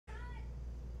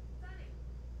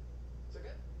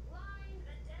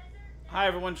Hi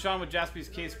everyone, Sean with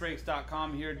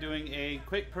JaspysCaseBreaks.com here doing a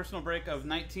quick personal break of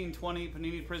 1920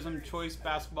 Panini Prizm Choice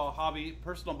Basketball Hobby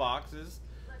personal boxes,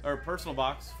 or personal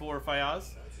box for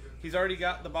Fayaz. He's already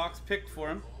got the box picked for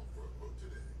him.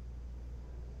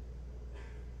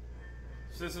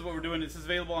 So this is what we're doing. This is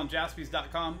available on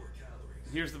Jaspys.com.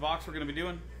 Here's the box we're going to be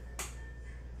doing.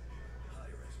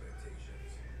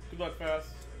 Good luck, Fayaz.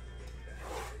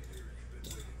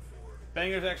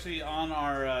 Banger's actually on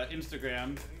our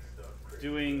Instagram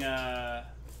doing where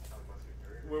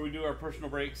we do our personal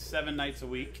breaks 7 nights a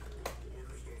week.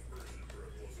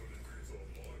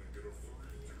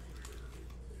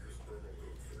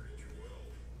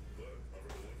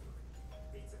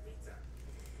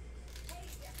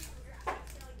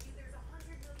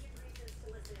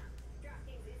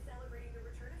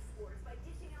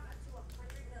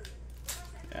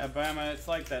 Yeah, Bama, it's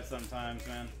like that sometimes,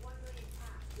 man.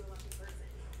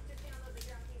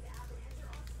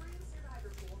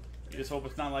 You just hope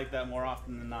it's not like that more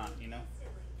often than not, you know?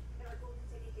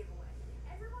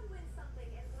 Everyone wins something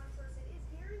and one person is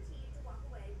guaranteed to walk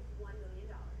away with $1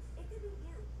 million. It could be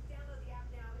you. Download the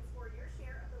app now and score your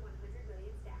share of the 100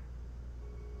 million stack.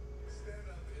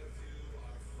 Stand up if you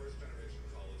are a first-generation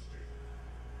college student.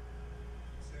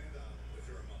 Stand up if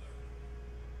you're a mother.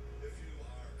 If you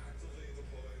are actively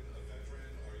deployed, a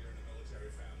veteran, or you're in a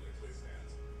military family, please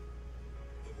stand.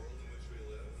 The world in which we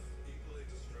live equally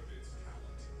distributes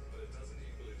talent, but it doesn't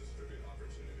equally distribute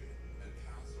opportunity, and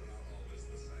paths are not always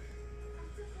the same.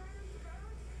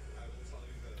 I will tell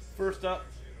you this. First up,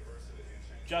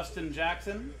 Justin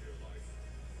Jackson,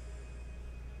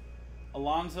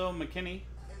 Alonzo McKinney,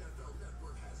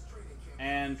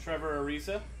 and Trevor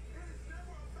Ariza.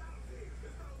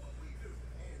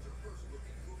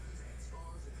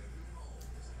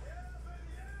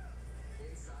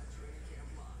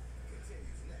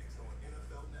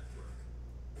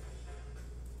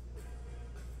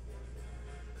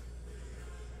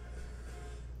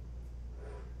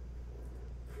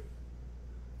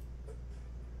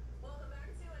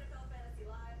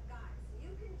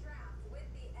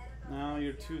 Now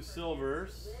your 2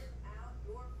 silvers.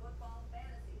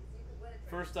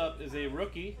 First up is a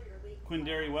rookie,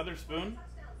 Quindary Weatherspoon,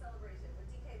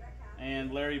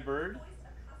 and Larry Bird.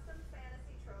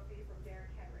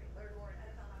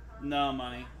 No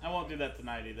money. I won't do that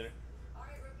tonight either.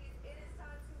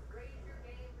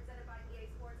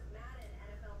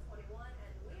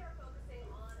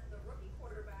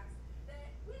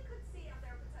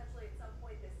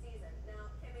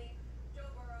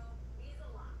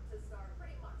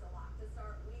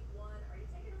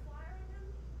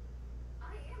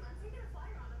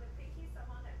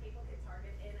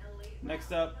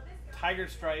 Next up, Tiger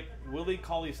Stripe, Willie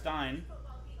Cauley-Stein.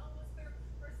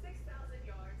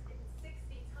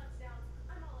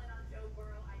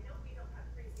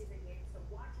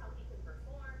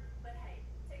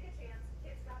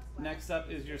 Next up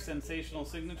is your sensational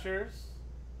signatures,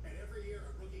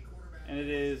 and it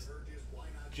is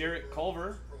Jarrett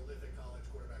Culver.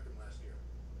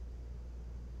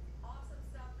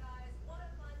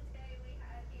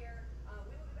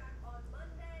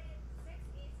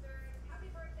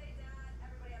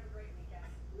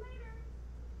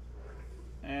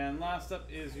 And last up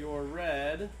is your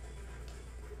red,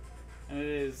 and it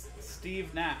is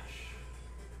Steve Nash.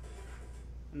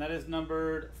 And that is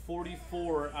numbered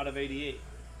 44 out of 88.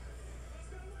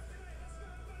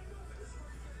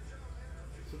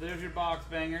 So there's your box,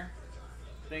 Banger.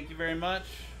 Thank you very much.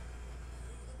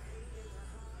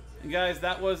 And guys,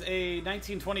 that was a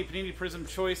 1920 Panini Prizm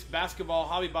Choice Basketball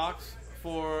Hobby Box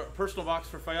for personal box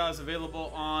for Fayaz,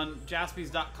 available on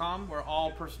Jaspys.com, where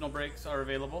all personal breaks are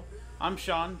available. I'm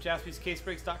Sean,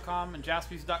 JaspysCaseBreaks.com and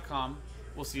Jaspys.com.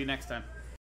 We'll see you next time.